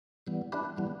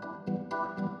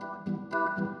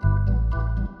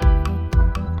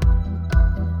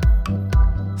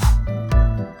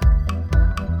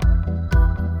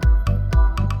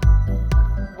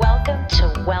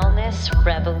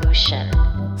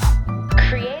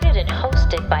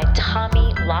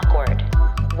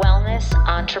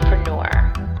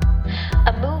Entrepreneur,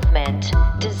 a movement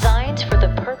designed for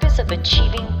the purpose of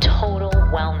achieving total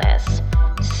wellness,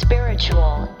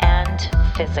 spiritual and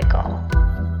physical.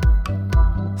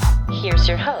 Here's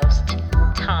your host,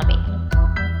 Tommy.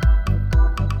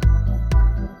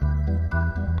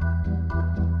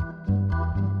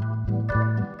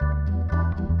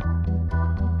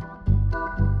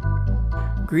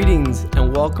 Greetings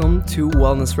and welcome to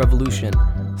Wellness Revolution.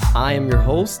 I am your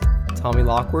host, Tommy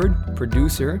Lockwood,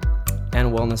 producer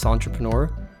and wellness entrepreneur,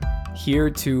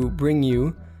 here to bring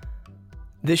you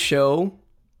this show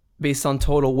based on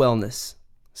total wellness,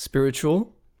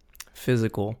 spiritual,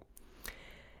 physical,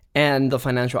 and the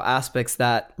financial aspects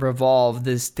that revolve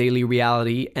this daily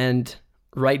reality. And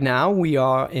right now we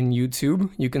are in YouTube.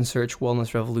 You can search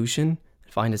Wellness Revolution,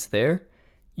 find us there.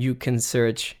 You can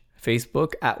search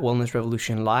Facebook at Wellness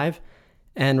Revolution Live.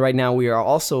 And right now we are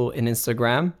also in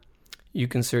Instagram. You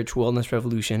can search Wellness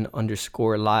Revolution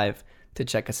 _live to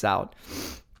check us out.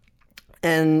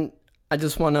 And I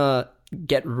just want to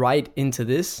get right into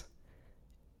this.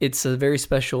 It's a very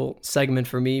special segment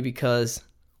for me because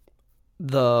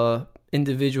the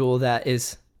individual that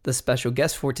is the special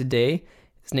guest for today,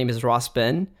 his name is Ross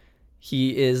Ben.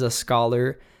 He is a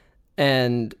scholar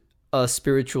and a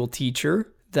spiritual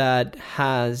teacher that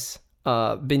has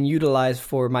been utilized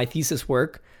for my thesis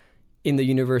work in the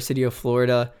University of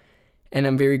Florida. And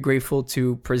I'm very grateful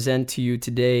to present to you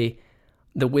today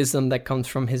the wisdom that comes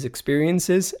from his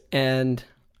experiences. And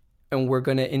we're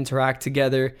going to interact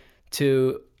together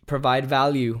to provide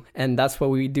value. And that's what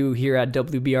we do here at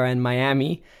WBRN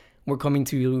Miami. We're coming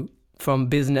to you from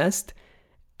BizNest.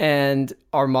 And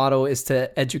our motto is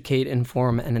to educate,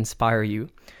 inform, and inspire you.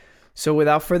 So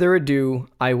without further ado,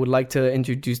 I would like to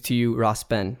introduce to you Ross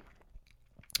Ben.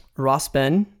 Ross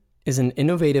Ben is an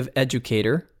innovative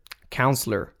educator,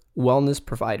 counselor, wellness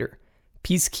provider,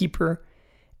 peacekeeper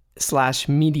 /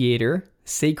 mediator,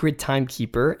 sacred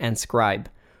timekeeper, and scribe.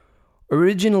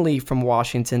 Originally from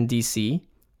Washington, D.C.,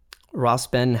 Ross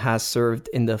Ben has served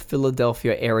in the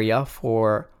Philadelphia area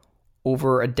for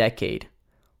over a decade,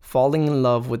 falling in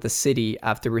love with the city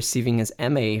after receiving his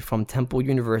MA from Temple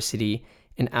University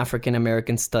in African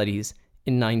American Studies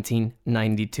in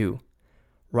 1992.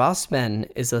 Ross Ben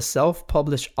is a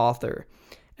self-published author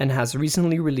and has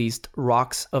recently released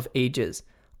Rocks of Ages,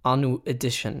 Anu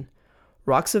Edition.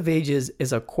 Rocks of Ages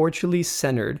is a culturally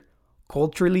centered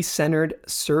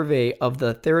survey of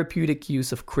the therapeutic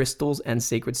use of crystals and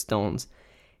sacred stones,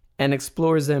 and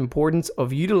explores the importance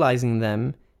of utilizing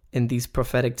them in these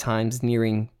prophetic times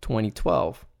nearing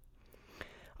 2012.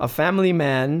 A family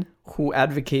man who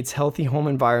advocates healthy home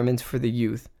environments for the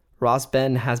youth, Ross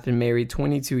Ben has been married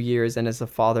 22 years and is the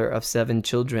father of 7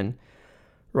 children.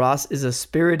 Ross is a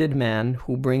spirited man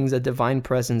who brings a divine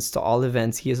presence to all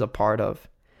events he is a part of.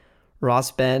 Ross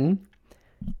Ben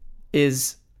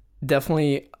is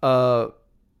definitely a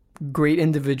great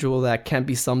individual that can't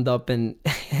be summed up in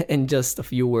in just a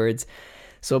few words.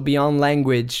 So beyond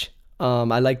language,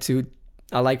 I like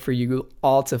for you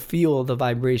all to feel the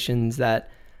vibrations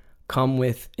that come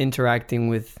with interacting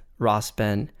with Ross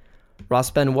Ben.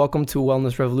 Ross Ben, welcome to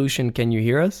Wellness Revolution. Can you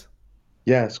hear us?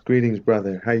 Yes, greetings,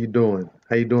 brother. How you doing?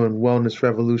 How you doing, Wellness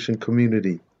Revolution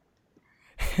community?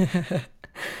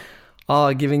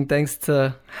 Giving thanks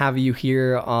to have you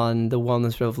here on the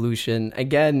Wellness Revolution.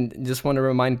 Again, just want to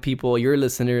remind people, your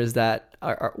listeners that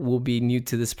will be new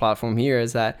to this platform here,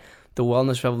 is that the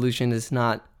Wellness Revolution is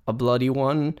not a bloody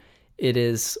one. It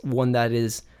is one that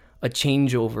is a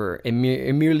changeover. It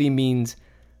merely means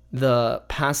the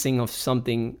passing of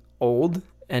something old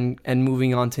and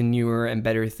moving on to newer and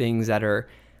better things that are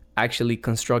actually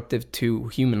constructive to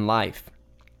human life.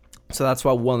 So that's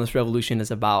what Wellness Revolution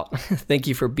is about. Thank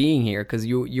you for being here, because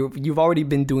you've already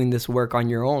been doing this work on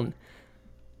your own.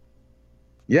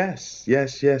 Yes. We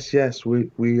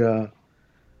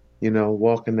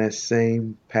walking that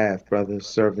same path, brother,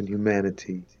 serving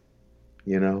humanity,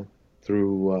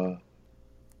 through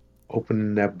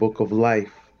opening that book of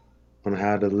life on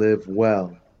how to live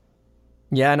well.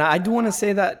 Yeah, and I do want to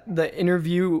say that the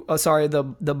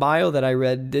the bio that I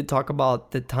read did talk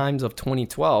about the times of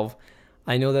 2012.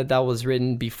 I know that was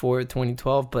written before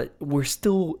 2012, but we're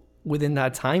still within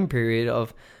that time period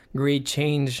of great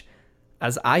change,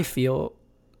 as I feel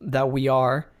that we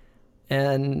are.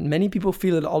 And many people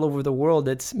feel it all over the world.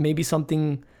 It's maybe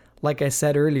something, like I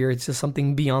said earlier, it's just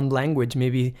something beyond language.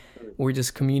 Maybe we're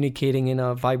just communicating in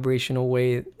a vibrational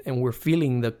way and we're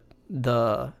feeling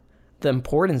the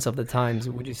importance of the times,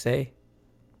 would you say?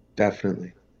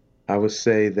 Definitely. I would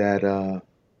say that,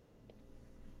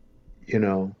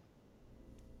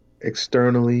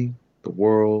 externally, the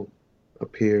world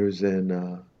appears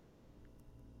in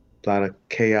a lot of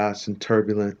chaos and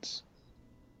turbulence,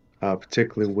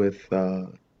 particularly with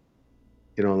a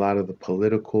lot of the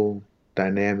political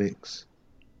dynamics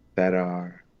that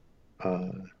are uh,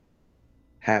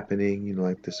 happening.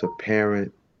 Like this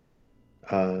apparent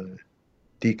uh,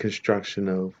 deconstruction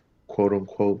of quote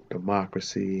unquote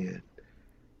democracy and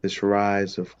this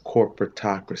rise of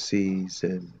corporatocracies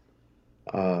and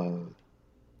uh,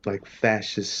 like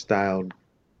fascist style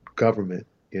government,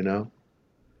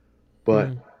 But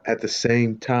Mm. at the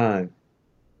same time,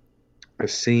 it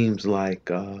seems like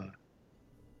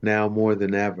now more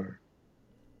than ever,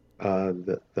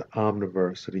 the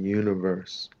omniverse or the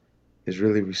universe is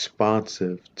really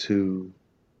responsive to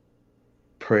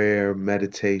prayer,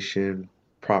 meditation,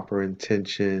 proper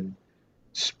intention,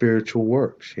 spiritual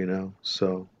works.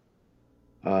 So,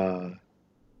 uh,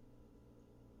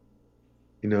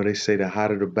 they say the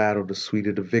hotter the battle, the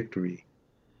sweeter the victory.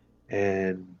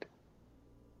 And,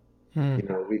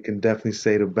 Mm. we can definitely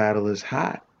say the battle is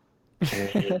hot.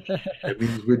 And that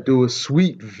means we're due a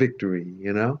sweet victory.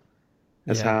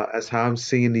 That's Yeah. how I'm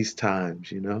seeing these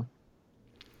times.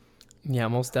 Yeah,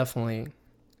 most definitely.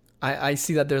 I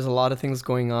see that there's a lot of things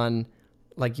going on,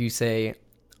 like you say,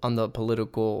 on the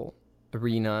political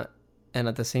arena. And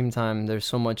at the same time, there's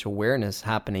so much awareness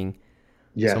happening.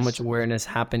 So much Yes. awareness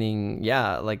happening.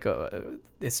 Yeah, like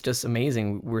it's just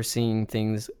amazing. We're seeing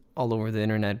things all over the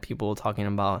internet, people talking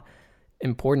about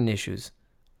important issues,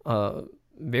 uh,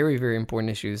 very, very important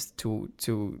issues to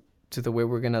the way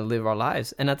we're gonna live our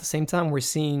lives. And at the same time, we're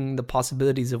seeing the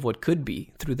possibilities of what could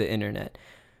be through the internet.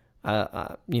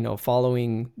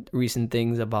 Following recent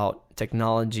things about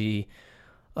technology,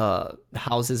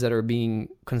 houses that are being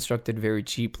constructed very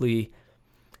cheaply,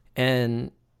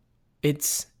 and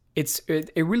it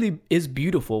really is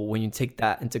beautiful when you take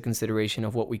that into consideration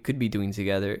of what we could be doing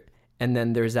together. And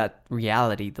then there's that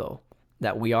reality though,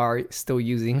 that we are still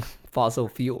using fossil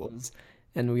fuels,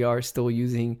 and we are still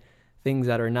using things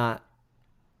that are not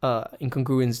in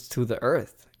congruence to the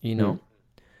earth. Mm.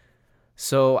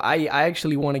 So I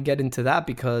actually want to get into that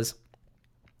because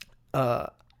uh,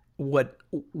 what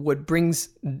brings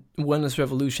Wellness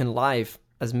Revolution live,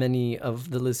 as many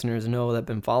of the listeners know that have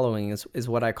been following, is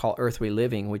what I call Earthway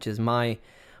Living, which is my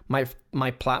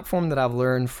platform that I've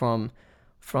learned from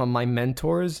my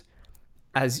mentors.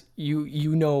 As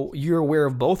you're aware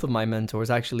of both of my mentors.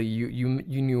 Actually, you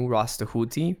knew Rasta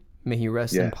Houthi, may he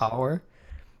rest in Yes. power,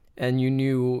 and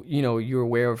you're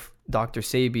aware of Dr.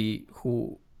 Sebi,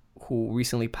 who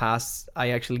recently passed.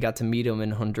 I actually got to meet him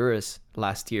in Honduras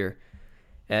last year,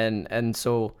 and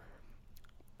so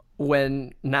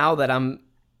now that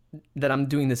I'm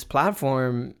doing this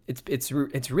platform, it's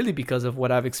really because of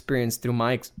what I've experienced through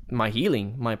my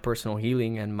healing, my personal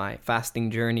healing, and my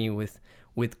fasting journey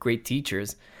with great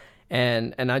teachers,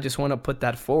 and I just want to put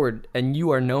that forward. And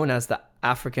you are known as the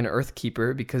African Earth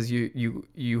Keeper because you're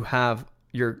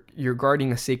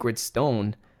guarding a sacred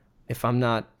stone, if I'm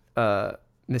not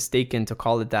mistaken to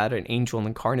call it that, an angel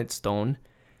incarnate stone,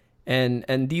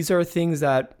 and these are things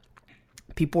that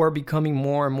people are becoming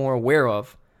more and more aware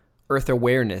of, earth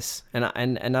awareness. And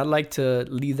I'd like to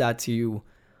leave that to you.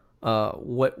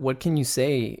 What can you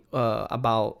say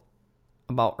about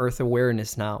earth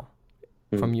awareness now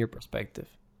from Mm. your perspective?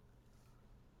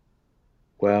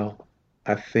 Well,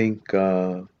 I think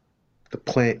the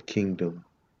plant kingdom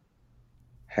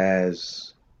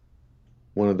has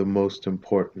one of the most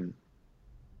important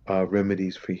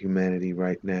remedies for humanity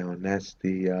right now, and that's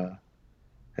the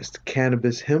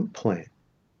cannabis hemp plant.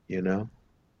 You know,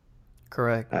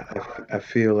 Correct. I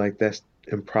feel like that's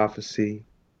in prophecy.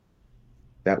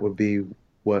 That would be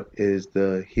what is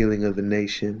the healing of the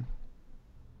nation,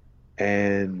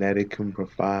 and that it can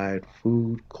provide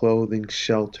food, clothing,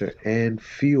 shelter, and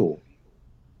fuel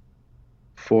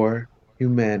for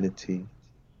humanity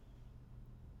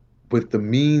with the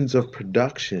means of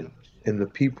production in the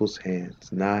people's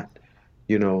hands, not,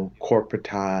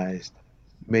 corporatized,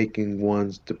 making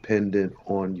ones dependent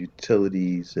on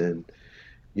utilities and,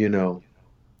 you know,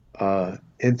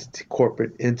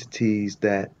 corporate entities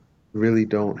that really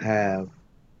don't have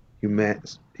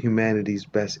humanity's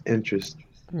best interest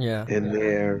Yeah. in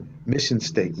their mission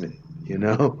statement. And,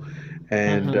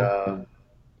 Mm-hmm.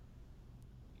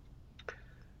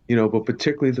 but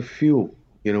particularly the fuel,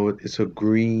 it's a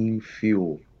green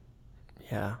fuel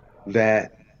Yeah.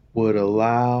 that would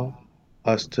allow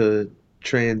us to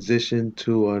transition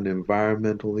to an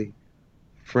environmentally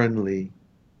friendly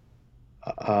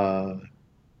uh,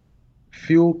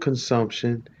 fuel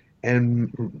consumption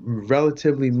and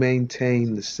relatively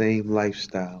maintain the same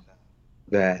lifestyle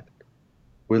that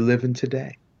we're living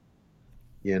today,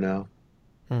 you know?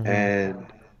 Mm-hmm. And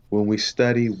when we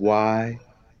study why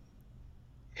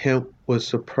hemp was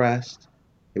suppressed.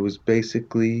 It was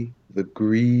basically the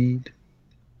greed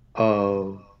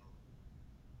of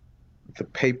the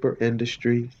paper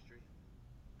industry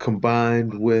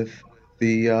combined with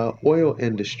the oil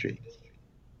industry,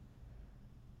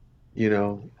 you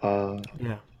know,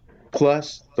 Yeah.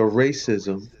 plus the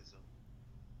racism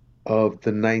of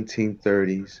the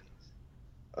 1930s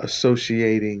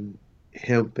associating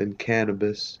hemp and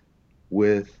cannabis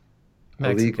with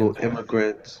illegal Mexicans, right?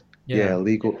 immigrants, yeah, Yeah.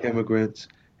 illegal immigrants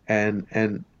and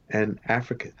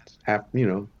Africans,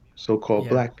 so-called Yeah.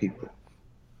 black people.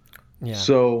 Yeah.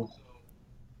 So,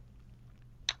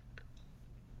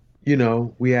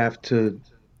 we have to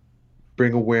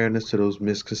bring awareness to those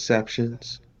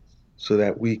misconceptions so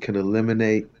that we can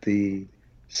eliminate the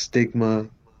stigma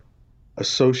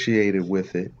associated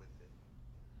with it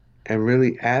and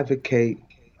really advocate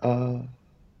uh,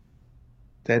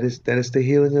 that is the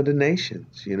healing of the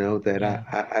nations. That Yeah.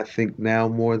 I think now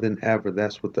more than ever,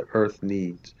 that's what the earth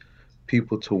needs.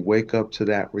 People to wake up to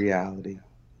that reality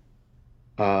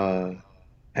uh,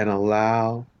 and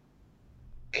allow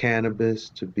cannabis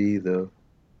to be the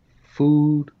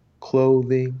food,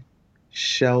 clothing,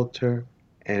 shelter,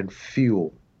 and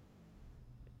fuel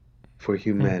for Mhm.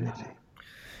 humanity.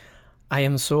 I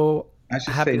am so I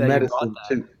should happy say that you brought medicine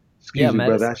that. too. Yeah, Excuse me,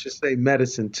 brother. I medicine. should say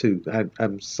medicine too.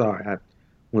 I'm sorry. I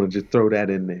want to just throw that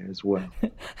in there as well.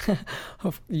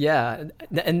 Yeah,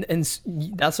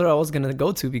 that's what I was gonna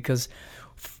go to because,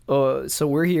 so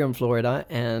we're here in Florida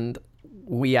and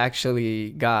we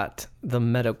actually got the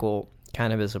medical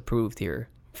cannabis approved here.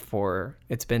 For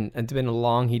it's been a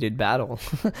long heated battle,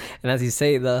 and as you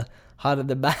say, the hotter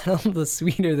the battle, the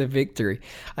sweeter the victory.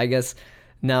 I guess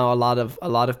now a lot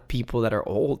of people that are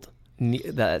old,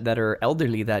 that are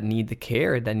elderly, that need the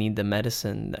care, that need the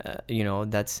medicine,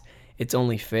 that's it's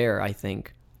only fair, I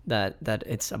think, that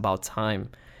it's about time.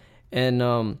 And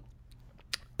I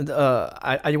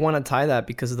want to tie that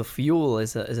because the fuel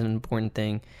is an important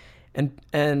thing,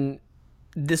 and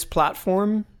this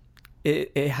platform,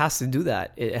 it has to do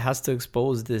that. It has to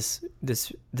expose this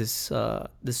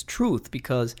truth,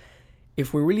 because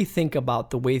if we really think about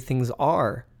the way things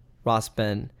are, Ross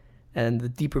Ben, and the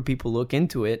deeper people look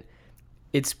into it,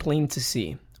 it's plain to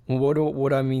see.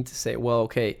 What I mean to say? Well,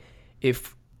 okay,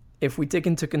 if if we take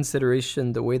into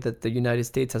consideration the way that the United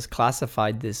States has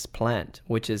classified this plant,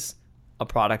 which is a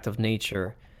product of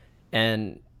nature,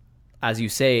 and as you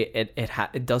say,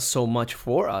 it does so much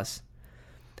for us.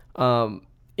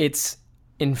 It's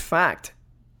in fact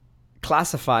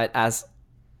classified as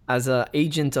a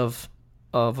agent of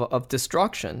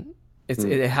destruction. Mm.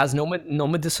 It has no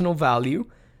medicinal value,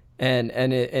 and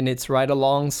it's right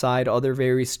alongside other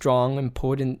very strong and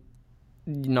potent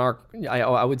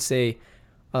I would say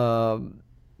uh,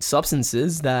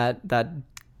 substances that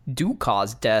do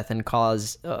cause death and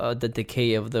cause the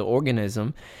decay of the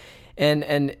organism. And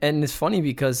it's funny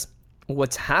because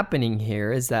what's happening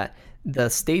here is that the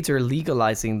states are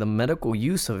legalizing the medical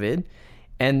use of it,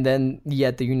 and then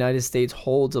yet the United States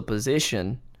holds a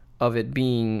position of it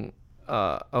being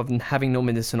of having no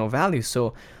medicinal value.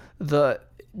 So the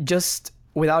just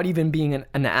without even being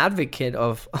an advocate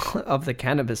of of the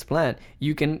cannabis plant,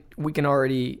 we can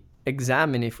already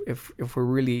examine, if we're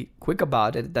really quick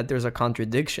about it, that there's a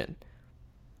contradiction.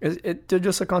 There's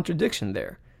just a contradiction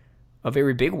there, a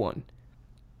very big one.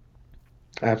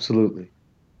 Absolutely.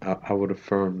 I would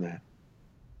affirm that.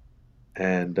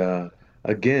 And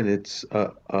again, it's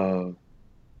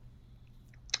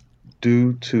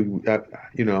due to,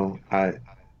 I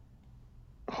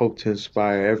hope to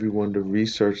inspire everyone to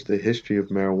research the history of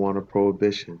marijuana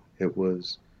prohibition. It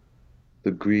was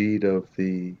the greed of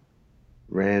the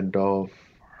Randolph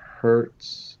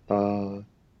Hearst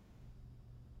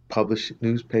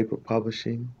newspaper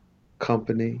publishing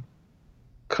company,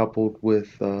 coupled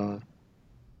with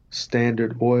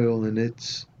Standard Oil and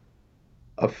its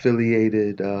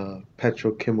affiliated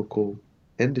petrochemical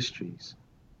industries.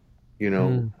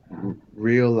 Mm,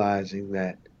 Realizing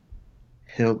that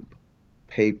hemp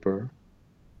paper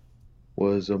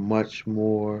was a much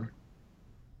more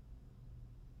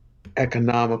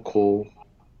economical,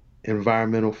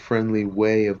 environmental friendly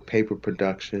way of paper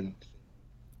production.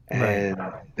 right.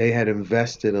 And they had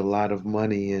invested a lot of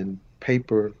money in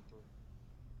paper,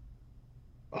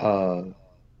 uh,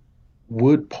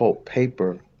 wood pulp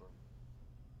paper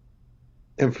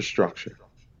infrastructure,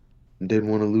 and didn't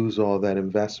want to lose all that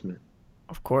investment.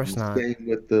 Of course And not. same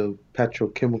with the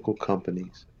petrochemical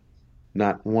companies,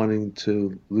 not wanting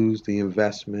to lose the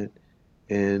investment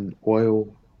in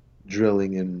oil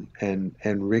drilling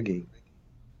and rigging. Mm,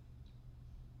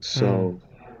 So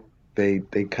they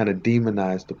kind of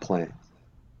demonized the plant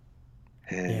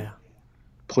and yeah.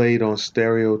 played on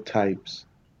stereotypes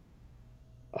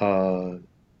uh,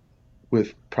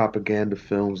 with propaganda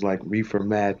films like Reefer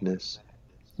Madness.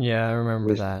 Yeah, I remember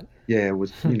Was that. Yeah, it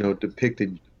was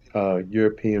depicted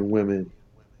European women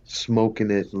smoking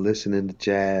it and listening to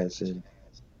jazz and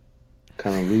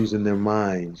kind of losing their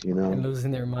minds, you And know.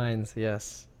 losing their minds,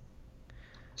 yes.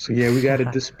 So yeah, we got to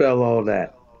dispel all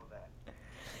that.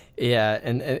 Yeah,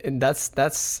 and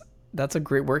that's a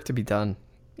great work to be done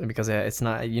because it's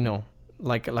not,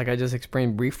 like I just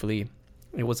explained briefly,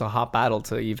 it was a hot battle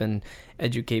to even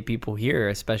educate people here,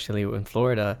 especially in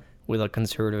Florida with a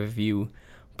conservative view.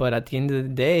 But at the end of the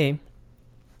day,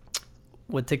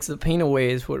 what takes the pain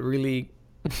away is what really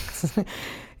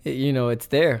it's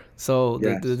there. So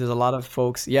Yes. there's a lot of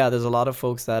folks, yeah, there's a lot of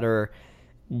folks that are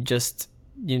just,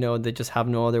 they just have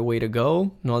no other way to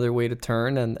go, no other way to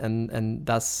turn, and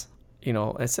that's,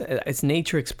 it's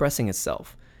nature expressing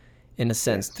itself in a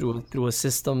sense Yes. through a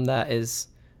system that is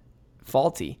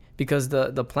faulty, because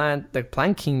the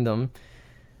plant kingdom,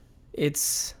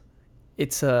 it's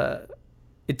it's a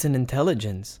it's an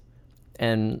intelligence.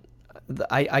 And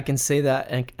I can say that,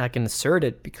 and I can assert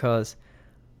it because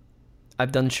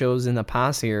I've done shows in the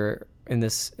past here in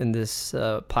this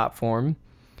platform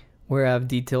where I've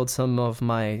detailed some of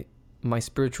my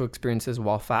spiritual experiences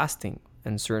while fasting,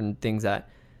 and certain things that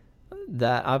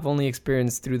I've only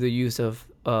experienced through the use of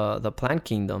the plant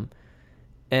kingdom,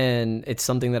 and it's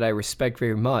something that I respect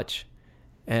very much.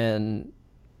 And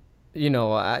it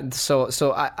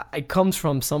comes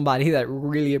from somebody that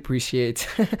really appreciates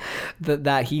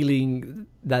that healing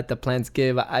that the plants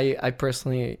give. I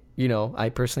personally,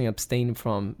 abstain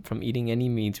from eating any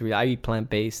meats. I eat plant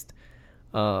based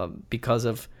because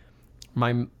of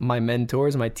my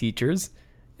mentors, my teachers,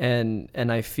 and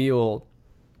I feel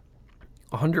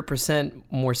 100%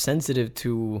 more sensitive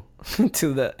to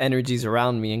to the energies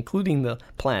around me, including the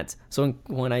plants. So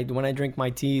when I drink my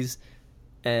teas,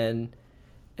 and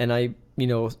I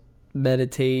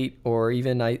meditate, or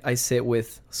even I sit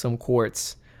with some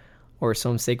quartz or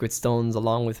some sacred stones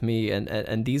along with me,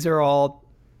 and these are all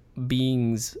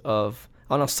beings of,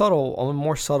 on a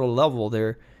more subtle level.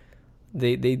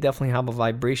 They definitely have a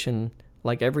vibration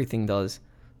like everything does.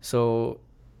 So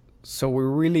we're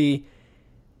really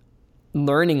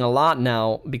learning a lot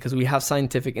now because we have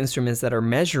scientific instruments that are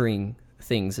measuring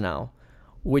things now,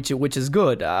 which is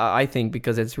good, I think,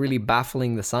 because it's really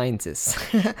baffling the scientists.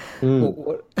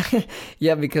 Mm.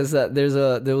 Yeah, because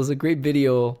there was a great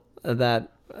video that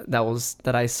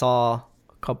I saw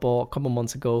a couple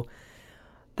months ago,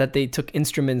 that they took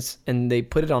instruments and they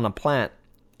put it on a plant,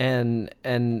 and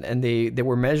they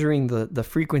were measuring the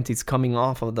frequencies coming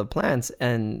off of the plants,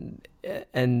 and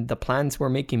the plants were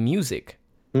making music.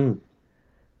 Mm.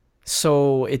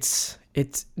 So it's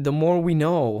the more we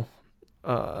know,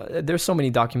 there's so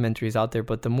many documentaries out there,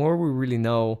 but the more we really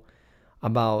know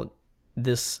about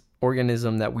this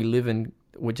organism that we live in,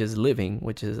 which is living,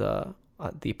 which is the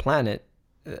planet,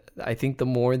 I think the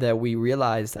more that we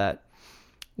realize that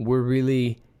we're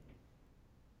really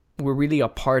a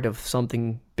part of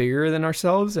something bigger than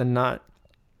ourselves, and not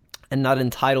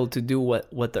entitled to do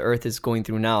what the earth is going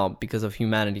through now because of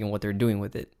humanity and what they're doing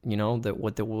with it,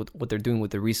 what they're doing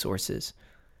with the resources.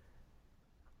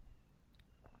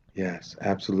 Yes,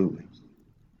 absolutely.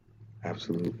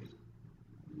 Absolutely.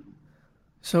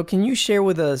 So can you share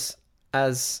with us,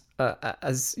 as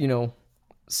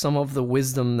some of the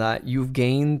wisdom that you've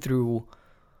gained through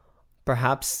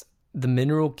perhaps the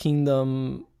mineral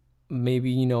kingdom,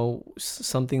 maybe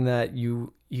something that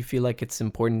you feel like it's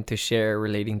important to share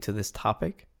relating to this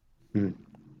topic? Mm.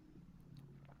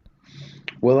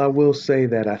 Well, I will say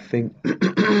that I think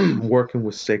working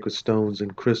with sacred stones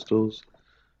and crystals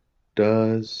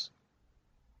does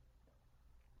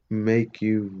make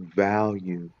you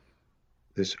value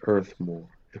this earth more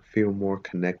and feel more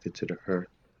connected to the earth,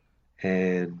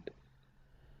 and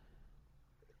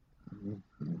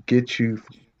get you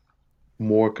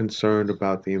more concerned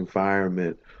about the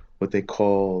environment, what they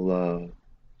call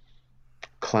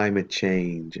climate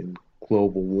change and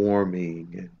global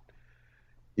warming, and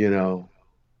you know,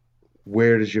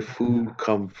 where does your food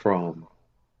come from?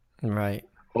 Right.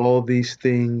 All these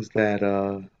things that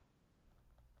are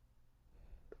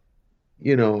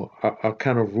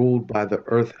kind of ruled by the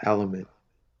earth element.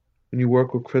 When you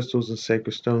work with crystals and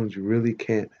sacred stones, you really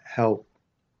can't help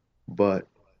but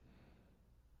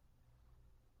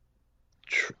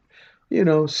tr-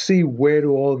 see where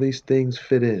do all these things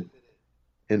fit in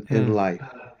Hmm. life,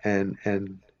 and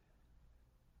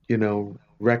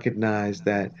recognize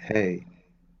that, hey,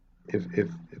 if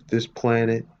this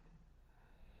planet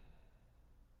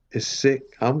is sick,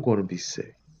 I'm going to be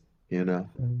sick, you know.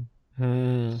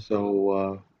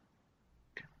 So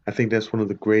I think that's one of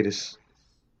the greatest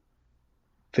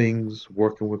things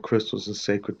working with crystals and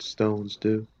sacred stones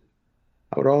do.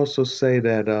 I would also say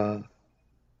that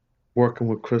working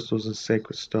with crystals and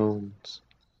sacred stones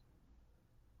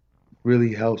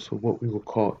really helps with what we would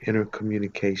call inner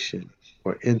communication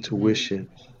or intuition,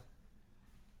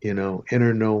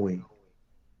 inner knowing.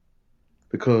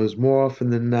 Because more often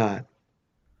than not,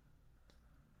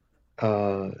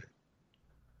 uh,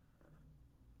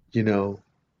 you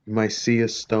might see a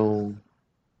stone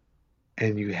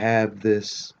and you have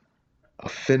this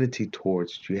affinity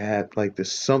towards it. You have like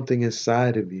this something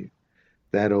inside of you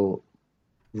that'll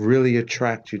really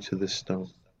attract you to the stone,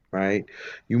 right?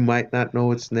 You might not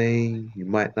know its name, you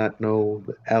might not know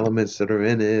the elements that are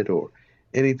in it or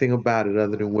anything about it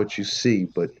other than what you see,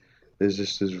 but there's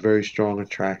just this very strong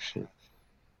attraction.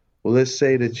 Well, let's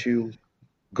say that you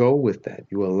go with that.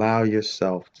 You allow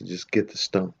yourself to just get the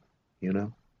stone, you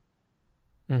know?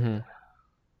 Mm-hmm.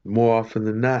 More often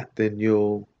than not, then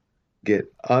you'll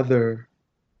get other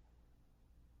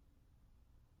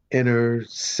inner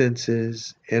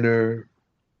senses, inner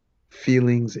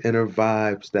feelings, inner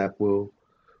vibes that will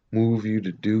move you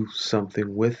to do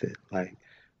something with it. Like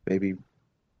maybe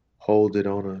hold it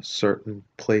on a certain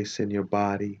place in your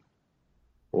body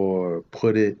or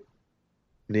put it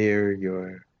near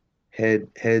your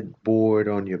headboard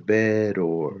on your bed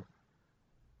or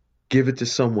give it to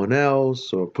someone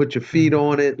else or put your feet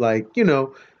on it. Like,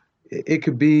 it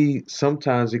could be,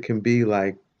 sometimes it can be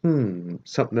like,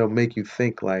 something that'll make you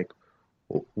think like,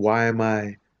 why am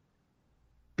I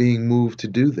being moved to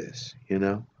do this?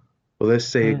 Well, let's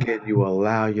say again, you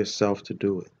allow yourself to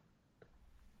do it.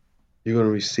 You're going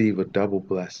to receive a double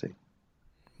blessing.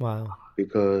 Wow.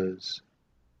 Because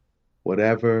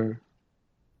whatever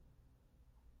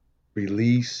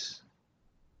release,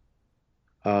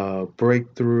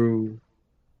 breakthrough,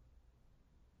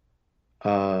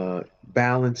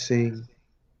 balancing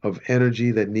of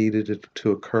energy that needed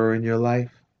to occur in your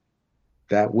life,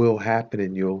 that will happen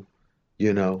and you'll,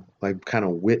 like kind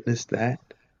of witness that.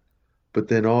 But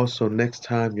then also next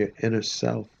time your inner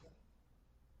self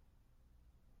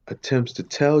attempts to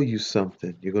tell you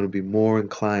something, you're going to be more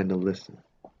inclined to listen.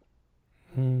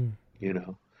 And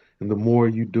the more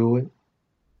you do it,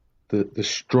 the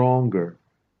stronger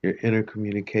your inner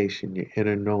communication, your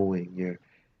inner knowing, your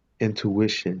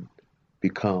intuition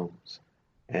becomes.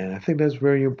 And I think that's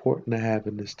very important to have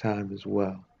in this time as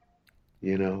well,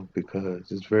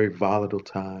 because it's very volatile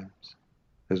times,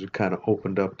 as we kind of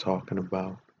opened up talking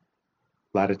about.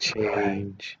 A lot of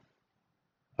change.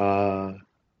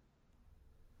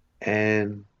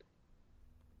 And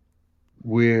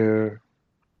we're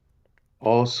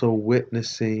also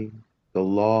witnessing the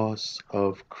loss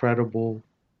of credible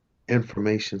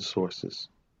information sources.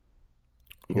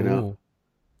 What do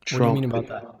you mean about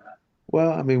that?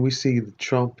 Well, I mean, we see that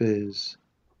Trump is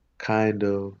kind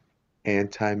of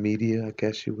anti-media, I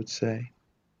guess you would say,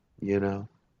 Not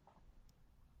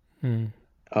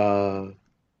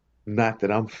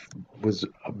that was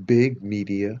a big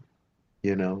media,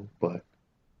 but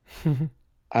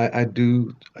I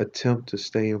do attempt to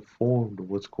stay informed of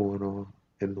what's going on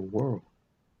in the world.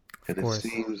 And it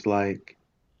seems like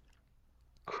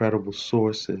credible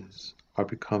sources are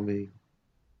becoming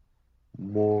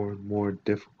more and more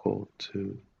difficult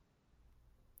to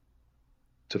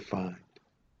find.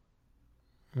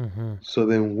 So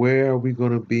then where are we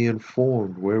going to be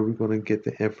informed? Where are we going to get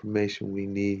the information we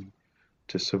need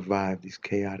to survive these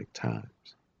chaotic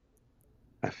times?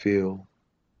 I feel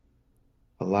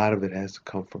a lot of it has to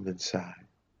come from inside,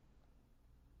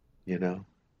 And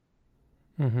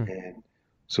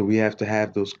so we have to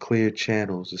have those clear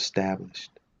channels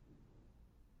established.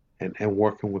 And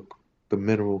working with the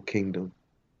mineral kingdom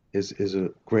is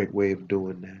a great way of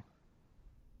doing that.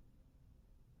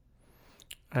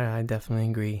 I definitely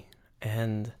agree.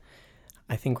 And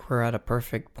I think we're at a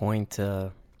perfect point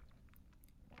to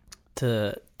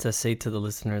say to the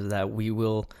listeners that we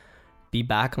will be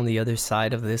back on the other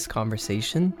side of this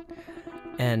conversation.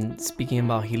 And speaking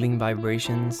about healing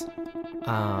vibrations,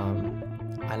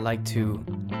 I like to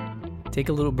take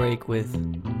a little break with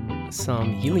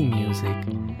some healing music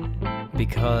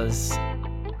because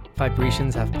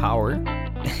vibrations have power,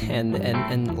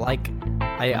 and like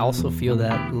I also feel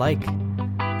that like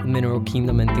the mineral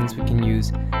kingdom and things we can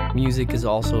use, music is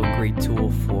also a great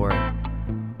tool for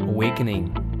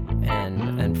awakening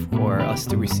and for us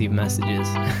to receive messages.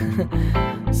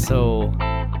 So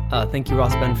thank you,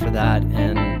 Ross Ben, for that,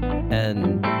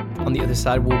 and on the other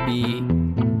side we'll be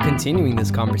continuing this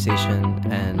conversation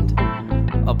and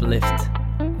uplift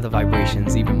the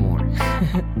vibrations even more.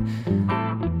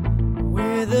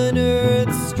 We're the nerds.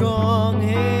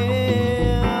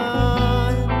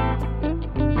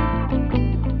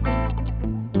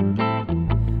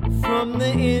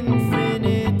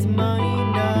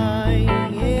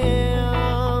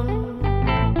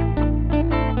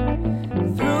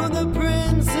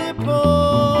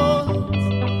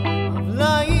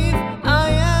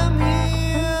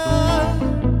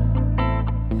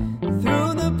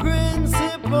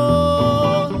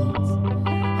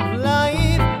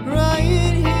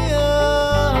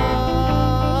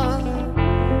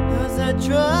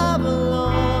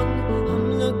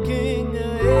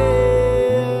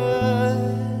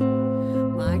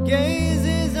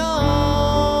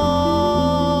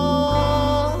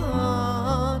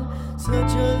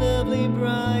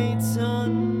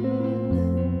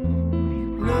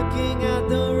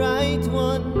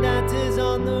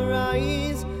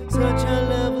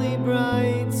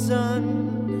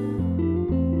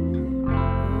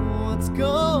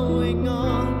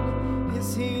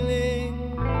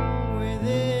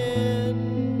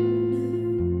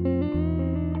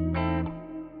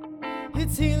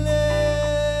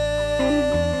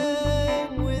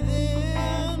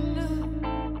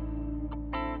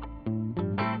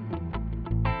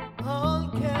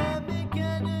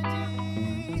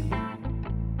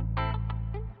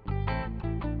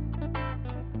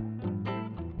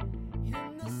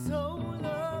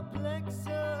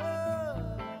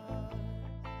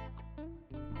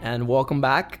 and welcome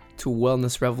back to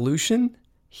Wellness Revolution,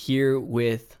 here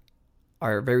with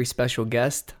our very special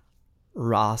guest,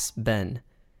 Ross Ben.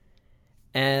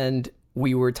 And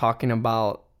we were talking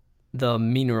about the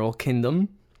mineral kingdom,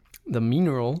 the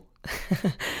mineral.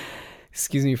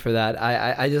 Excuse me for that.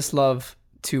 I just love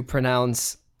to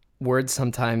pronounce words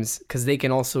sometimes because they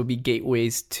can also be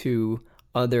gateways to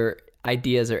other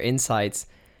ideas or insights.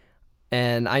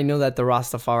 And I know that the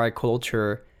Rastafari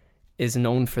culture is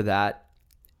known for that.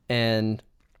 And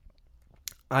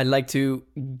I'd like to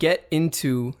get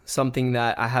into something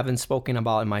that I haven't spoken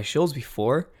about in my shows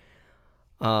before.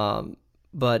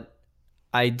 But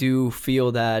I do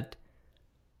feel that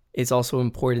it's also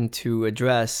important to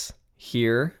address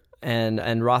here.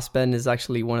 And Ross Ben is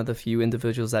actually one of the few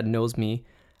individuals that knows me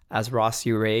as Ross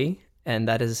Ure. And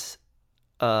that is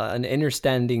an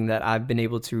understanding that I've been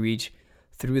able to reach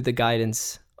through the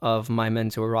guidance of my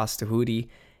mentor, Ross Tahuti,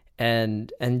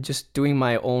 and just doing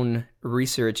my own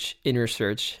research, inner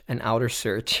search and outer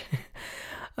search,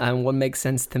 and what makes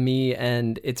sense to me.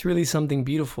 And it's really something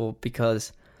beautiful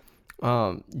because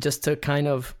just to kind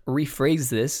of rephrase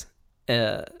this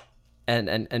and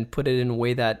put it in a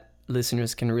way that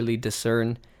listeners can really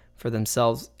discern for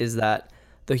themselves, is that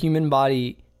the human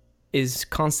body is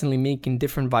constantly making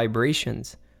different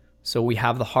vibrations. So we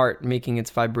have the heart making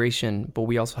its vibration, but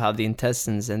we also have the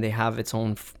intestines, and they have its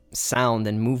own sound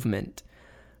and movement.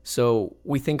 So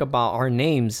we think about our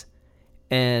names,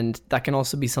 and that can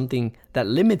also be something that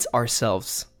limits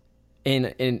ourselves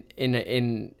in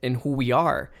who we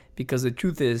are. Because the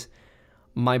truth is,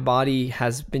 my body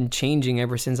has been changing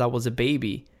ever since I was a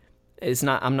baby.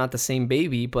 I'm not the same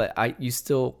baby, but you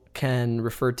still can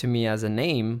refer to me as a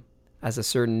name, as a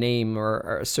certain name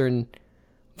or a certain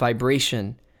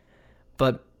vibration.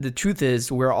 But the truth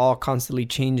is, we're all constantly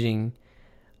changing.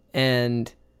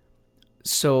 And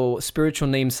so spiritual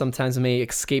names sometimes may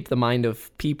escape the mind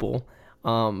of people.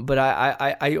 But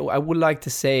I would like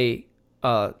to say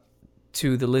to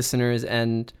the listeners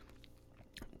and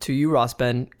to you, Ross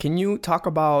Ben, can you talk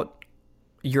about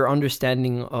your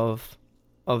understanding of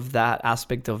that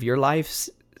aspect of your life?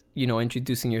 You know,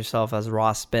 introducing yourself as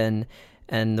Ross Ben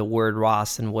and the word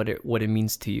Ross and what it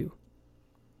means to you.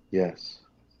 Yes.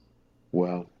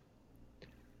 Well,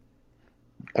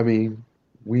 I mean,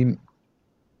 we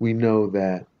know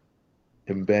that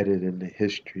embedded in the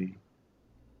history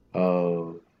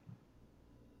of,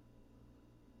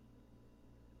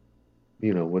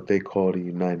 what they call the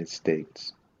United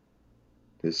States,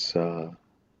 this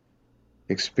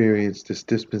experience, this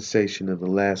dispensation of the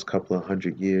last couple of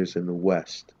 100 years in the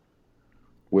West,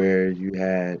 where you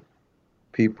had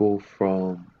people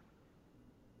from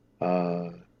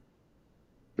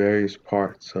various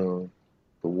parts of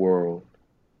the world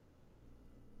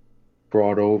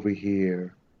brought over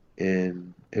here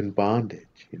in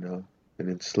bondage, in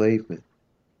enslavement.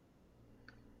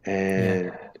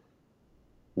 And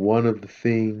one of the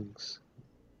things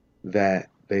that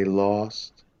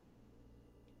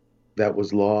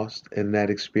was lost in that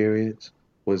experience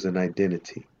was an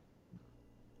identity,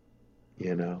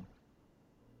 And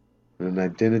an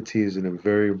identity is a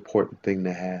very important thing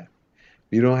to have.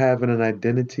 If you don't have an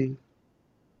identity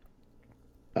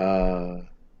that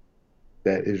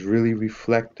is really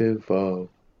reflective of,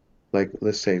 like,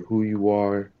 let's say, who you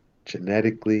are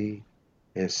genetically,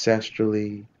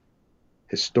 ancestrally,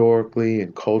 historically,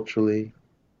 and culturally,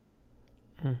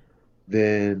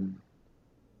 then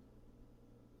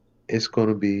it's going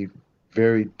to be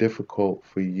very difficult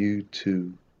for you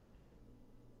to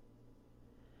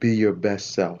be your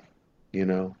best self,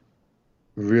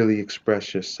 really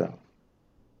express yourself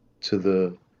to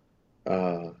the,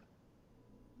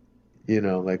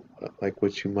 like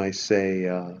what you might say,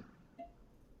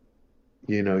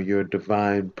 your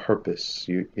divine purpose,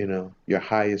 your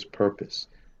highest purpose.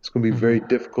 It's going to be very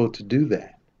difficult to do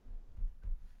that.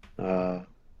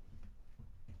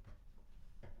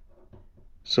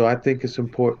 So I think it's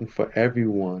important for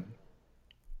everyone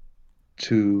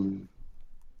to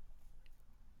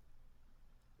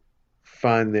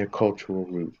find their cultural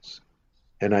roots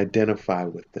and identify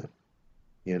with them,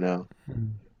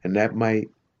 and that might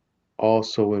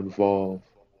also involve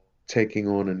taking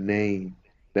on a name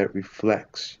that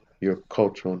reflects your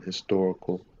cultural and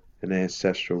historical and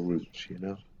ancestral roots,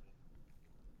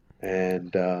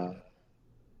 And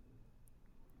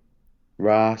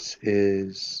Ras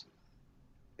is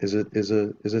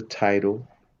a title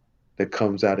that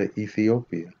comes out of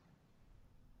Ethiopia,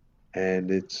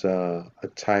 and it's a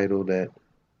title that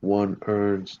one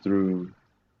earns through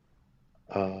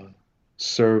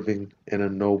serving in a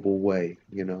noble way,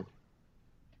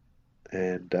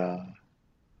 and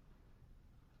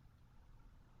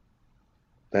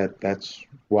that's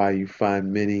why you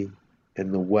find many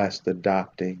in the West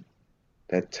adopting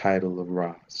that title of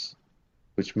Ras,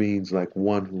 which means like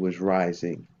one who is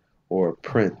rising, or a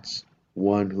prince,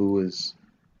 one who is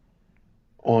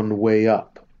on the way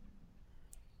up.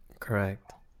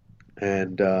 Correct.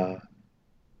 And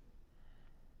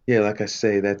yeah, like I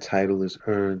say, that title is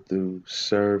earned through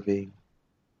serving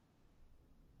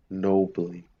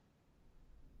nobly,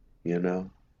 you know,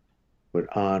 with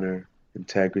honor,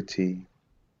 integrity,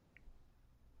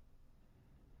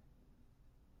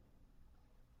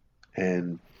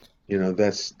 and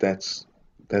that's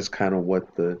kind of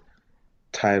what the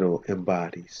title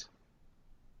embodies.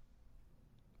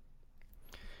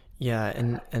 Yeah,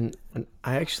 and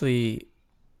I actually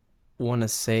want to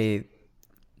say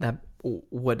that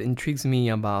what intrigues me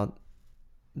about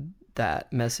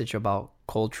that message about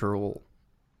cultural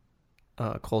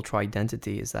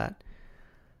identity is that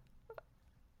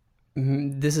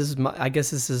this is my, I guess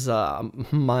this is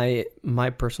my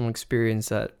personal experience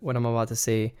that what I'm about to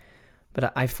say,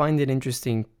 but I find it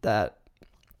interesting that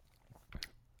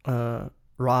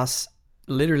Ras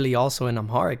literally also in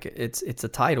Amharic it's a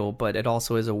title, but it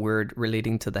also is a word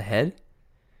relating to the head.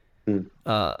 Mm.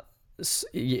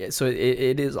 Yeah, so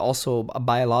it is also a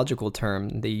biological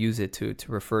term. They use it to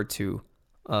refer to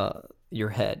your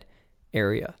head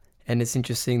area, and it's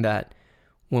interesting that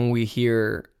when we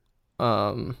hear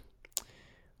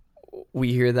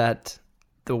that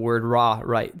the word Ra,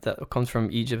 right, that comes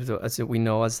from Egypt, as we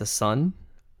know as the sun,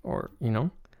 or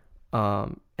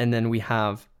and then we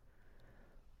have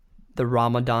the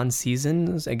Ramadan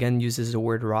seasons again uses the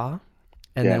word Ra,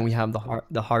 and then we Yes. have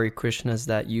the Hare Krishnas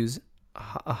that use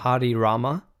Hari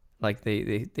Rama, like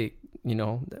they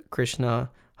Krishna,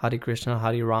 Hare Krishna,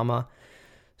 Hare Rama.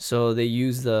 So they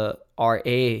use the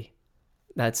RA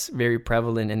that's very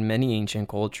prevalent in many ancient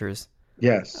cultures.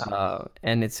 Yes.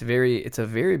 And it's a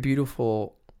very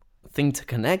beautiful thing to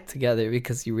connect together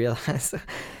because you realize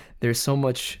there's so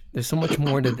much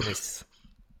more to this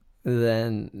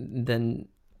than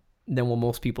what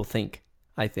most people think,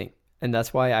 I think. And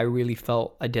that's why I really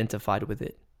felt identified with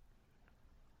it.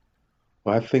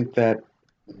 Well, I think that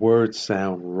words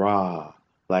sound raw,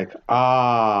 like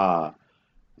ah.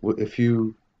 If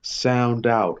you sound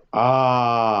out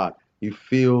ah, you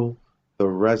feel the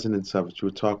resonance of it. You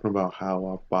were talking about how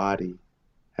our body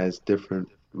has different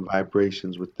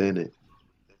vibrations within it.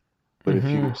 But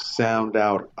if you Mm-hmm. sound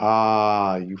out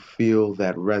ah, you feel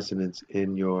that resonance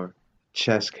in your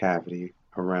chest cavity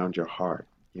around your heart,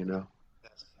 you know?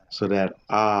 So that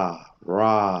ah,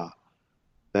 rah,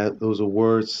 that those are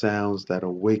word sounds that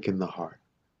awaken the heart,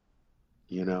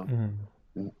 you know?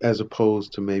 Mm. As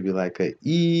opposed to maybe like a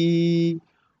E,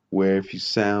 where if you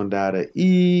sound out a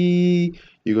E,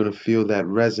 you're gonna feel that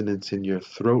resonance in your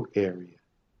throat area,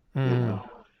 you know?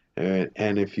 Mm.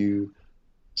 And if you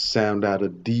sound out a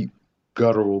deep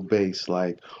guttural bass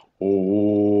like oh,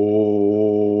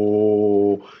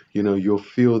 you'll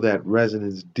feel that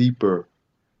resonance deeper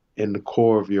in the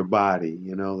core of your body,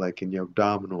 like in your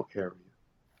abdominal area.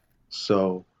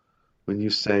 So when you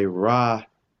say Ra,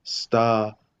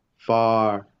 Sta,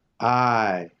 Far,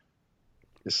 I,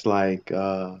 it's like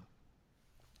a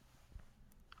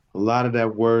lot of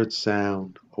that word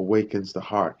sound awakens the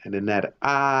heart. And in that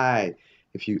I,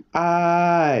 if you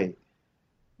I,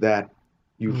 that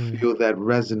you Mm. feel that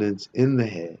resonance in the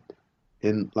head,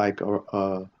 in like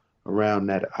around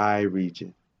that eye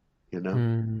region, you know?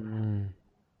 Mm.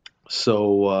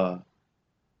 So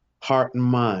heart and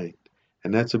mind.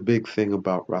 And that's a big thing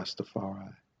about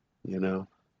Rastafari, you know?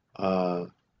 Uh,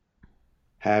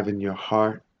 having your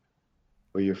heart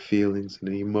or your feelings and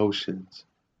emotions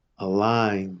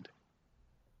aligned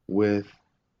with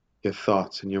your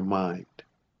thoughts and your mind,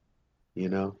 you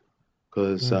know?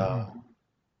 Because Mm.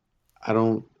 I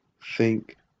don't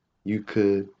think you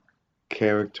could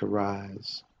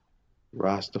characterize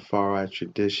Rastafari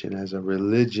tradition as a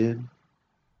religion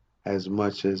as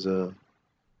much as a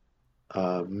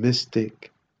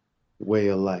mystic way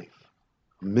of life,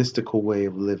 a mystical way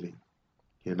of living,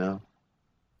 you know?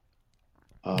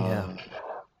 Yeah. Uh,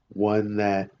 one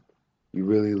that you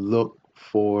really look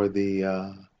for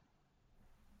the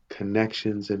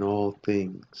connections in all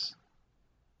things.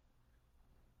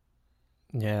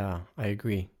 Yeah, I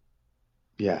agree.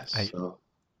 Yes. I So,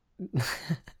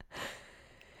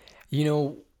 you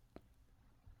know,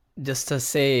 just to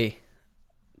say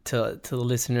to the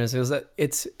listeners is that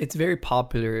it's very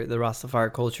popular, the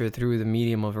Rastafari culture, through the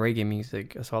medium of reggae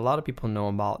music. So a lot of people know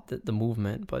about the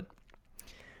movement, but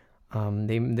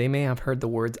they may have heard the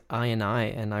words and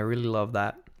I really love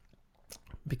that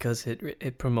because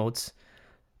it promotes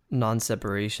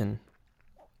non-separation,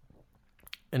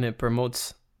 and it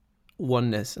promotes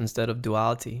oneness instead of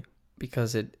duality,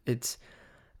 because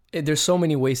there's so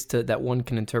many ways to that one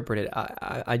can interpret it.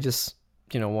 I just,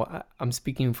 I'm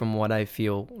speaking from what I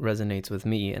feel resonates with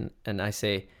me, and I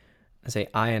say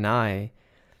I and I,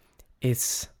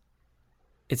 it's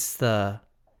the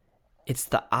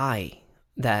I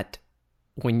that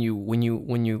when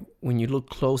you look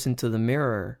close into the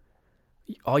mirror,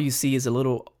 all you see is a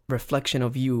little reflection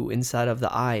of you inside of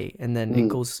the I, and then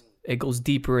it goes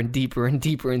deeper and deeper and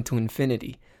deeper into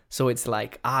infinity. So it's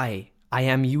like I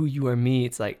am you, you are me.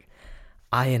 It's like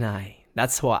I and I.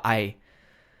 That's what I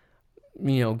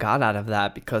got out of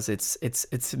that, because it's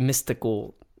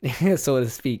mystical, so to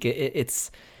speak.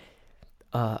 It's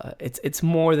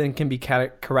more than can be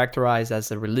characterized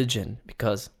as a religion,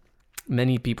 because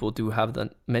many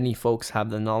folks have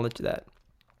the knowledge that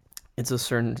it's a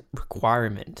certain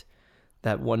requirement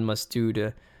that one must do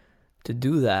to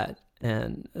do that,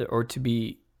 and or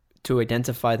to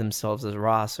identify themselves as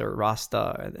Ras or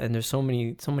Rasta. And there's so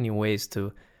many ways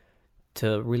to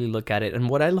really look at it. And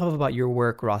what I love about your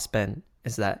work, Ras Ben,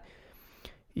 is that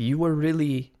you were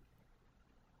really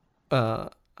a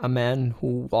man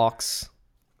who walks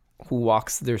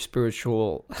their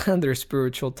spiritual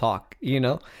talk,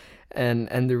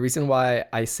 and the reason why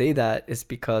I say that is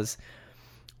because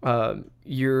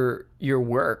your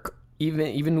work,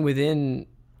 even within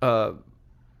the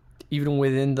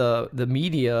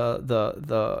media,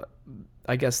 the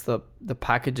I guess the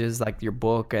packages like your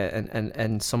book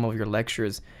and some of your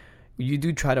lectures, you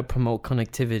do try to promote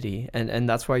connectivity, and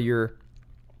that's why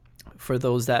for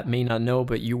those that may not know,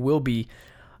 but you will be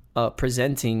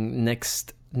presenting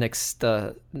next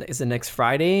is it next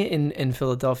Friday in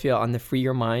Philadelphia on the Free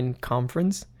Your Mind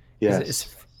conference?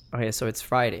 Yes. Okay, so it's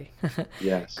Friday.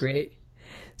 Yes. Great.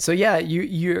 So yeah,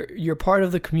 you're part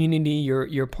of the community.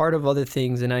 You're part of other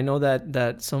things, and I know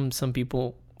that some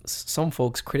people, some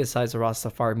folks criticize the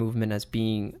Rastafari movement as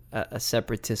being a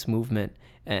separatist movement,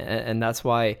 and that's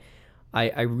why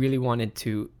I really wanted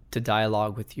to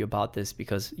dialogue with you about this,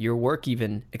 because your work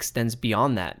even extends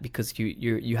beyond that, because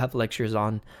you have lectures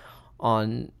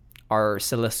on our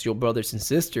celestial brothers and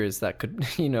sisters that could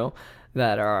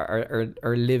that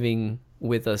are living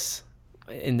with us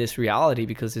in this reality,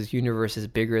 because this universe is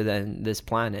bigger than this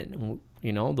planet.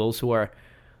 Those who are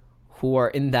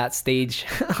in that stage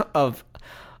of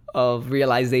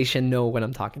realization know what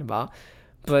I'm talking about.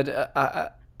 But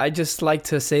I just like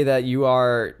to say that you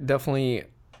are definitely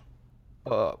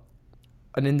an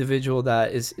individual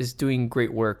that is doing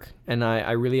great work, and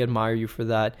I really admire you for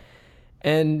that.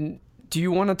 And do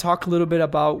you want to talk a little bit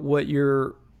about what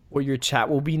your chat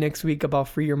will be next week about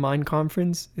Free Your Mind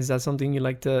conference? Is that something you'd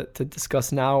like to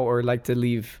discuss now, or like to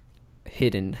leave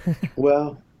hidden?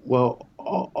 Well,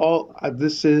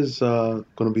 this is going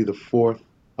to be the fourth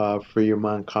Free Your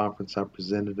Mind conference I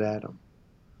presented at. I'm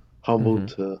humbled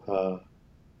to,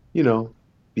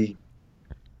 be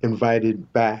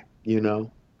invited back,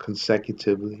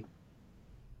 consecutively.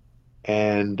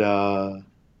 And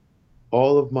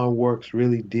all of my works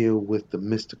really deal with the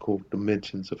mystical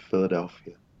dimensions of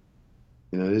Philadelphia.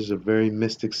 This is a very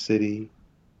mystic city.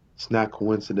 It's not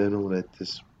coincidental that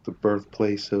the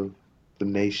birthplace of the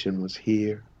nation was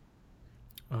here.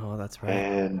 Oh, that's right.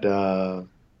 And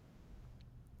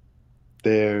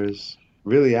there's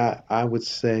really, I would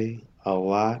say, a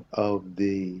lot of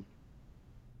the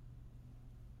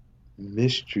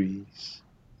mysteries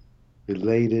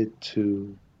related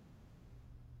to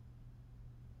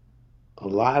a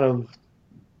lot of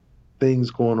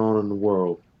things going on in the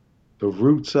world. The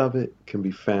roots of it can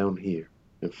be found here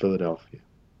in Philadelphia.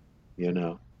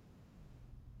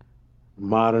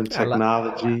 Modern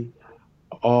technology,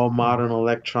 all modern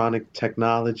electronic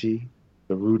technology,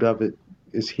 the root of it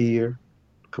is here.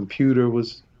 Computer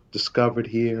was discovered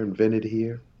here, invented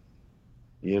here.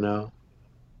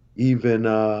 Even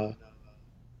the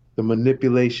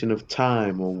manipulation of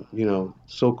time, or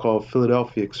so-called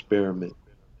Philadelphia experiment.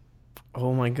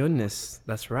 Oh my goodness,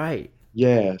 that's right.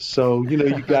 Yeah, so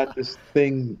you got this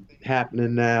thing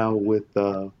happening now with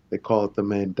they call it the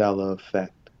Mandela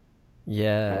effect.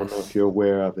 Yes. I don't know if you're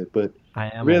aware of it, but I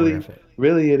am really, aware of it.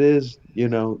 really it is,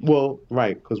 well,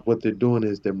 right, because what they're doing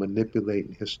is they're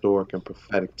manipulating historic and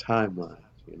prophetic timelines.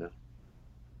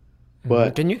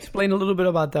 But can you explain a little bit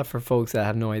about that for folks that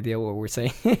have no idea what we're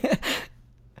saying?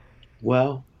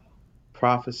 well,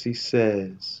 prophecy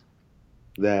says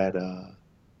that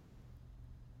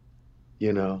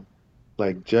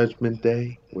like Judgment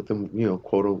Day, with them,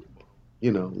 quote,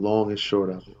 long and short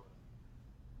of it,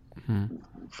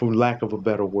 for lack of a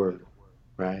better word,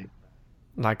 right?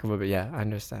 Yeah, I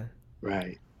understand.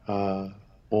 Right.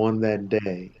 On that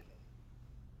day,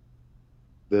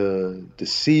 the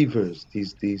deceivers,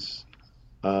 these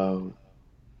uh,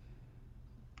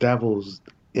 devils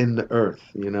in the earth.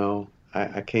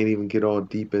 I can't even get all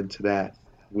deep into that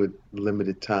with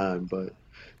limited time, but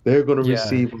they're going to Yeah.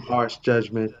 receive a harsh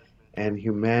judgment, and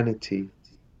humanity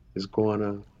is going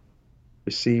to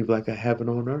receive like a heaven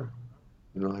on earth,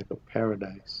 like a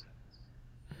paradise.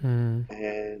 Mm.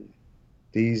 And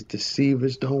these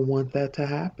deceivers don't want that to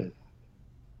happen.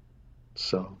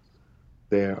 So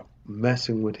they're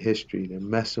messing with history, they're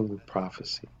messing with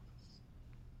prophecy,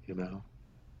 you know.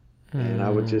 And I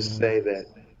would just Mm. say that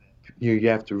you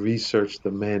have to research the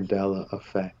Mandela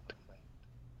effect.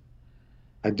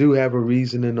 I do have a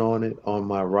reasoning on it on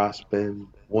my Rospen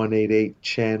 188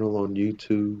 channel on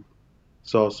YouTube.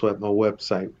 It's also at my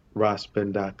website,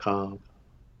 rospen.com.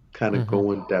 Kind of Mhm.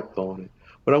 go in depth on it.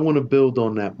 But I want to build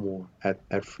on that more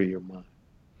at Free Your Mind.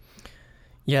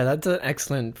 Yeah, that's an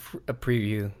excellent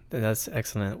preview. That's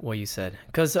excellent what you said,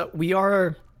 because we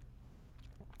are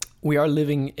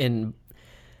living in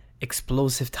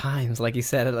explosive times, like you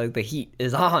said. Like the heat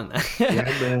is on.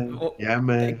 Yeah, man. Yeah,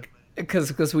 man.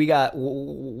 Because we got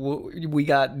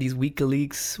these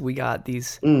WikiLeaks, we got Mm,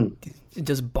 these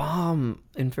just bomb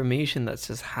information that's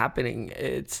just happening.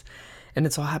 It's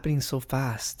all happening so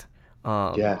fast.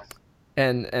 Um, yes.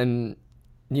 and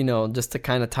just to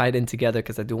kind of tie it in together,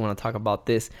 because I do want to talk about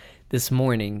this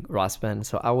morning, Rosben.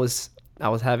 So I was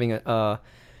having a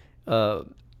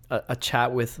a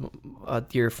chat with a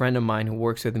dear friend of mine who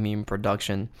works with me in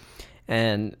production,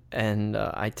 and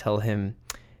I tell him,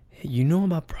 you know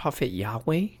about Prophet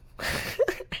Yahweh?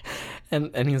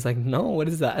 And he was like, no, what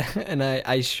is that? And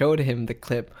I showed him the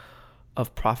clip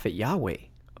of Prophet Yahweh.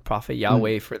 Prophet Mm,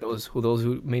 Yahweh, for those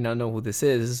who may not know who this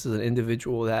is an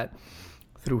individual that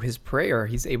through his prayer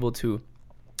he's able to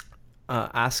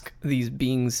ask these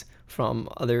beings from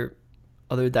other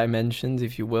dimensions,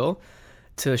 if you will,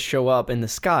 to show up in the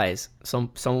skies.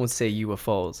 Some would say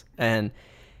UFOs, and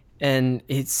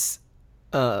it's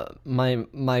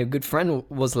my good friend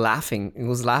was laughing. He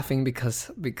was laughing because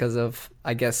of,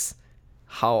 I guess,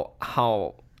 how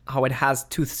it has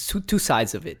two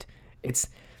sides of it.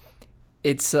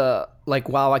 It's like,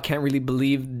 wow, I can't really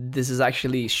believe this is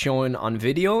actually shown on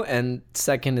video, and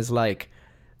second is like,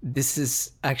 this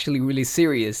is actually really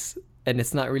serious, and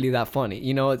it's not really that funny.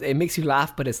 It makes you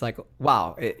laugh, but it's like,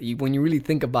 wow, when you really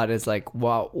think about it, it's like,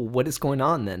 wow, what is going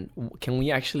on then? Can we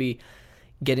actually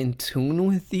get in tune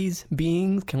with these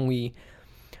beings? Can we,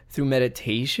 through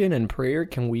meditation and prayer,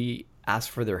 can we ask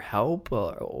for their help?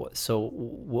 So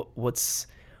what's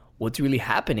really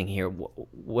happening here?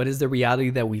 What is the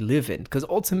reality that we live in? Because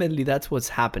ultimately, that's what's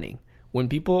happening. When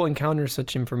people encounter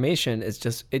such information, it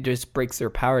just breaks their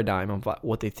paradigm of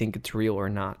what they think it's real or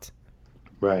not.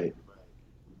 right.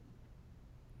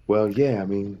 Well, yeah, I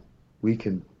mean,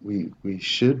 we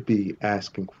should be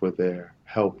asking for their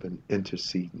help and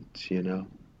intercedence,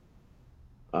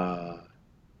 uh,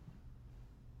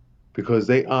 because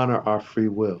they honor our free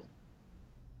will.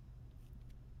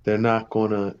 They're not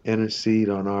going to intercede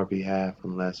on our behalf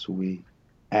unless we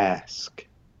ask.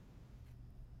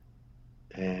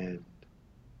 And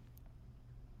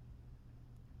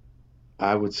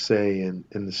I would say in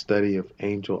the study of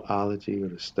angelology, or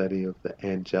the study of the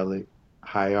angelic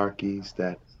hierarchies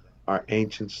that our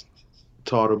ancients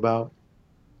taught about,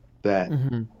 that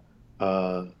Mm-hmm.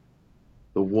 uh,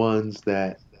 the ones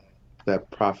that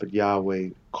Prophet Yahweh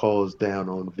calls down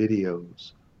on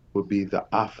videos would be the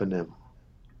Aphanim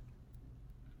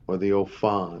or the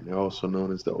Ophan. They're also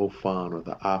known as the Ophan or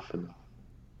the Aphanim.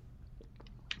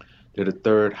 They're the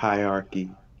third hierarchy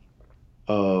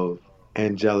of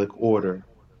angelic order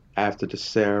after the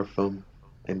seraphim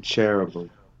and cherubim.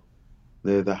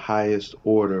 They're the highest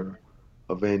order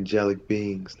of angelic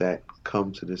beings that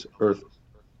come to this earth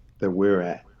that we're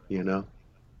at.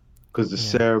 Because the Yeah.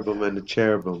 seraphim and the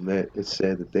cherubim, it's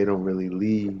said that they don't really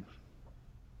leave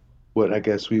what I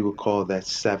guess we would call that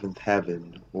seventh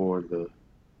heaven, or the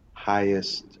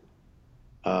highest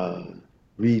uh,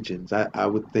 regions. I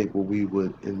would think what we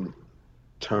would, in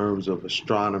terms of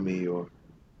astronomy or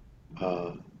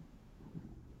uh,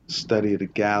 study of the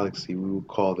galaxy, we would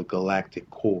call the galactic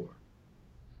core,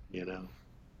 you know.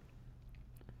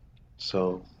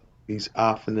 So these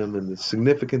Ophanim, and the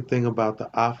significant thing about the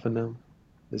Ophanim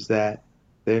is that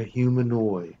they're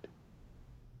humanoid.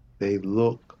 They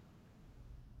look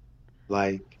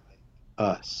like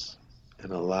us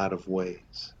in a lot of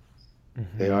ways.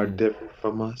 They are Mm-hmm. different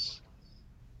from us,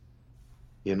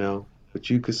 but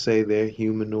you could say they're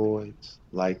humanoids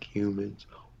like humans,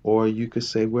 or you could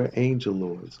say we're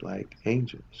angeloids like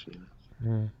angels.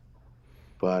 Mm-hmm.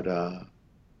 But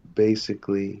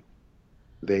basically,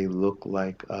 they look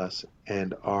like us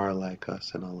and are like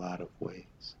us in a lot of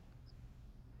ways.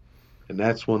 And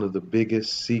that's one of the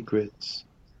biggest secrets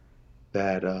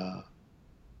that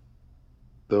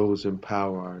those in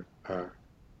power are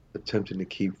attempting to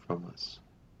keep from us.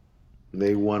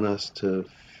 They want us to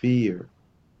fear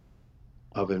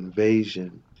of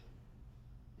invasion,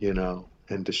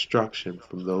 and destruction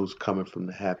from those coming from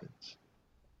the heavens.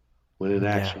 When in Yeah.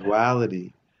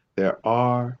 actuality, there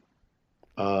are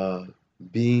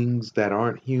beings that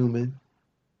aren't human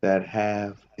that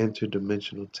have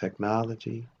interdimensional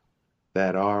technology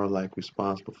that are like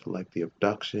responsible for like the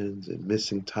abductions and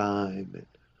missing time and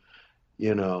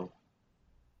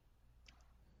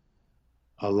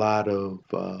a lot of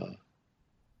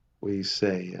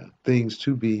things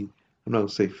to be, I'm not gonna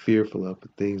say fearful of,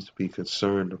 but things to be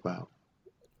concerned about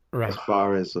as Right.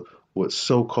 far as what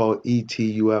so-called ET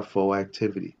UFO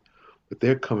activity, but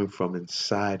they're coming from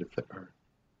inside of the earth,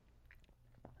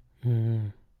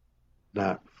 Mm,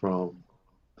 not from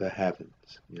the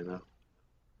heavens.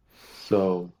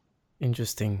 So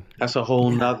interesting. that's a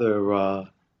whole Yeah. nother,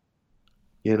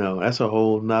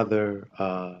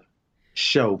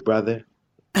 show, brother.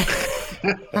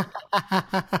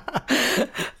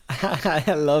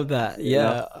 I love that. You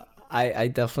know, I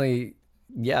definitely,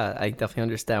 yeah, I definitely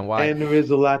understand why. and there is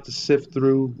a lot to sift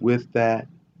through with that.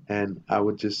 And I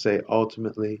would just say,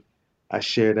 ultimately, I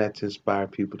share that to inspire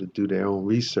people to do their own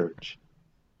research.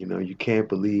 You can't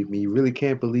believe me. You really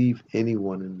can't believe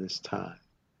anyone in this time,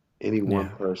 any one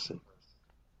Yeah. person.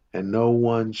 And no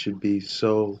one should be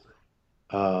so,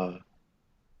 uh,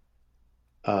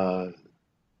 uh,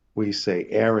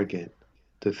 arrogant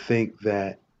to think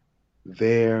that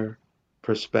their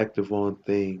perspective on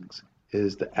things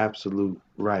is the absolute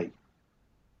right.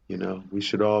 We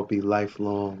should all be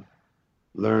lifelong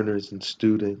learners and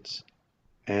students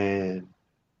and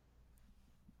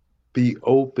be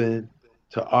open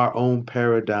to our own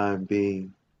paradigm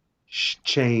being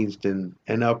changed and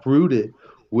uprooted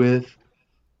with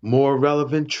more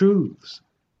relevant truths,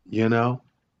 you know,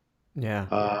 Yeah.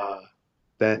 uh,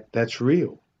 that's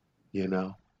real, you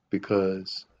know,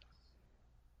 because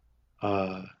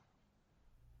uh,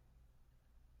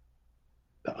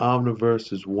 the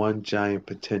omniverse is one giant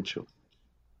potential.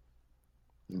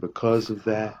 And because of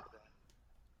that,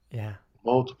 Yeah.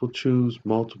 multiple truths,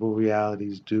 multiple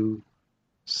realities do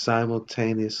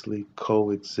simultaneously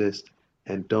coexist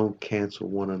and don't cancel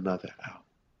one another out.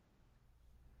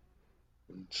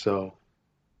 And so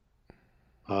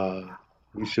uh,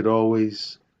 we should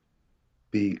always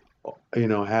be,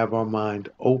 have our mind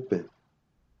open,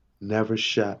 never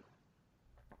shut,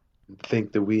 and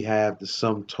think that we have the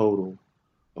sum total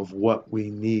of what we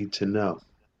need to know.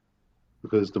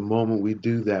 Because the moment we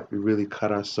do that, we really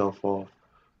cut ourselves off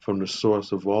from the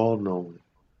source of all knowing,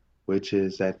 which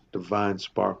is that divine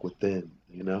spark within.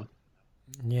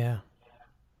 Yeah.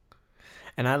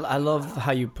 And I love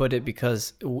how you put it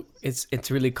because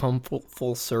it's really come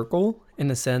full circle in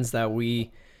the sense that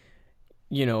we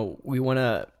want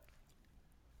to,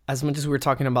 as much as we're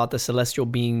talking about the celestial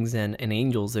beings and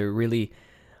angels, they're really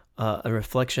a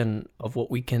reflection of what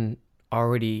we can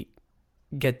already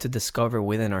get to discover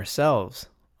within ourselves.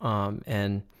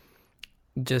 And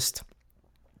just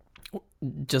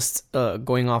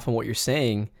going off on what you're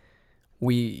saying,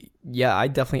 I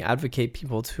definitely advocate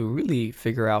people to really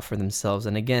figure out for themselves.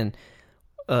 And again,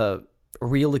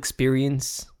 real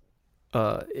experience,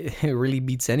 it really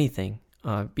beats anything.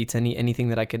 Beats anything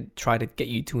that I could try to get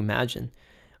you to imagine,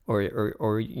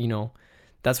 or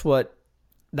that's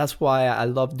why I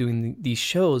love doing these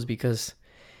shows, because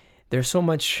there's so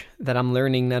much that I'm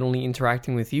learning, not only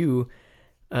interacting with you,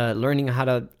 learning how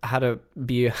to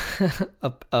be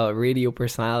a radio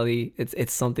personality.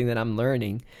 It's something that I'm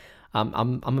learning.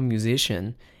 I'm a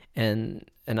musician, and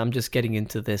I'm just getting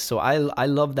into this. So I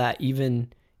love that. Even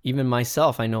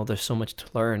myself, I know there's so much to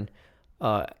learn.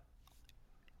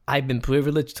 I've been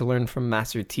privileged to learn from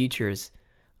master teachers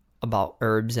about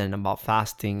herbs and about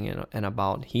fasting and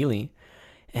about healing,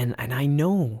 and I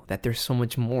know that there's so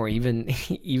much more even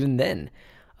even then,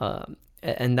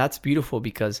 and that's beautiful.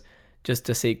 Because just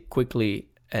to say quickly,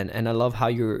 and I love how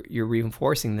you're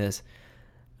reinforcing this.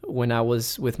 When I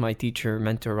was with my teacher,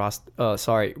 mentor Ro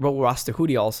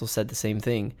Rastahudi also said the same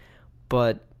thing,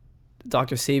 but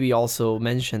Dr. Sebi also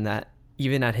mentioned that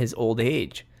even at his old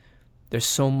age, there's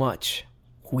so much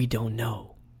we don't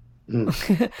know.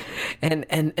 Mm.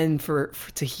 and for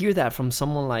to hear that from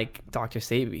someone like Dr.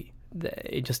 Sebi,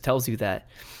 it just tells you that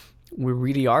we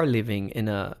really are living in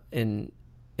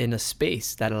a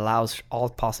space that allows all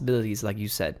possibilities, like you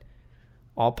said,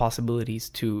 all possibilities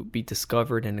to be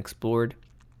discovered and explored.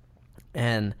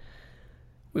 And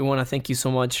We want to thank you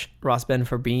so much, Ross Ben,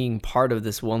 for being part of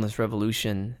this wellness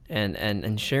revolution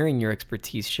and sharing your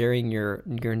expertise, sharing your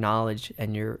knowledge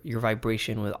and your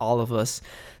vibration with all of us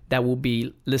that will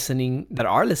be listening, that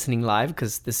are listening live,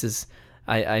 because this is,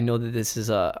 I know that this is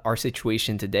our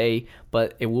situation today,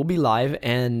 but it will be live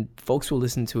and folks will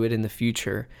listen to it in the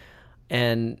future.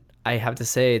 And I have to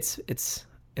say, it's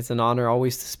an honor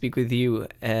always to speak with you.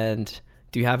 And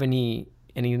do you have any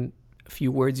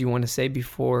few words you want to say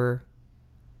before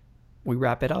we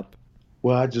wrap it up?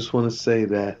 Well, I just want to say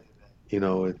that,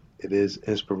 it is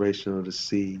inspirational to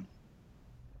see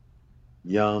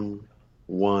young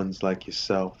ones like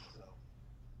yourself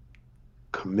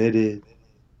committed,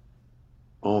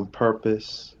 on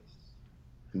purpose,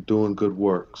 and doing good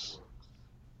works.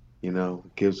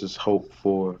 It gives us hope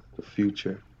for the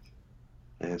future.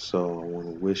 And so I want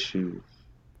to wish you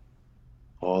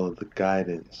all of the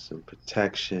guidance and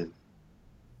protection,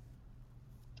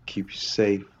 keep you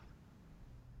safe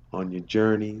on your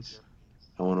journeys.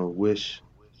 I want to wish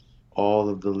all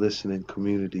of the listening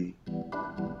community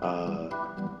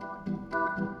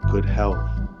good health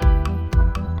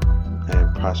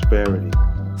and prosperity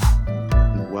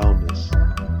and wellness.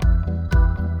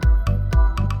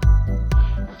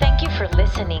 Thank you for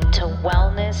listening to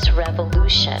Wellness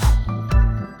Revolution.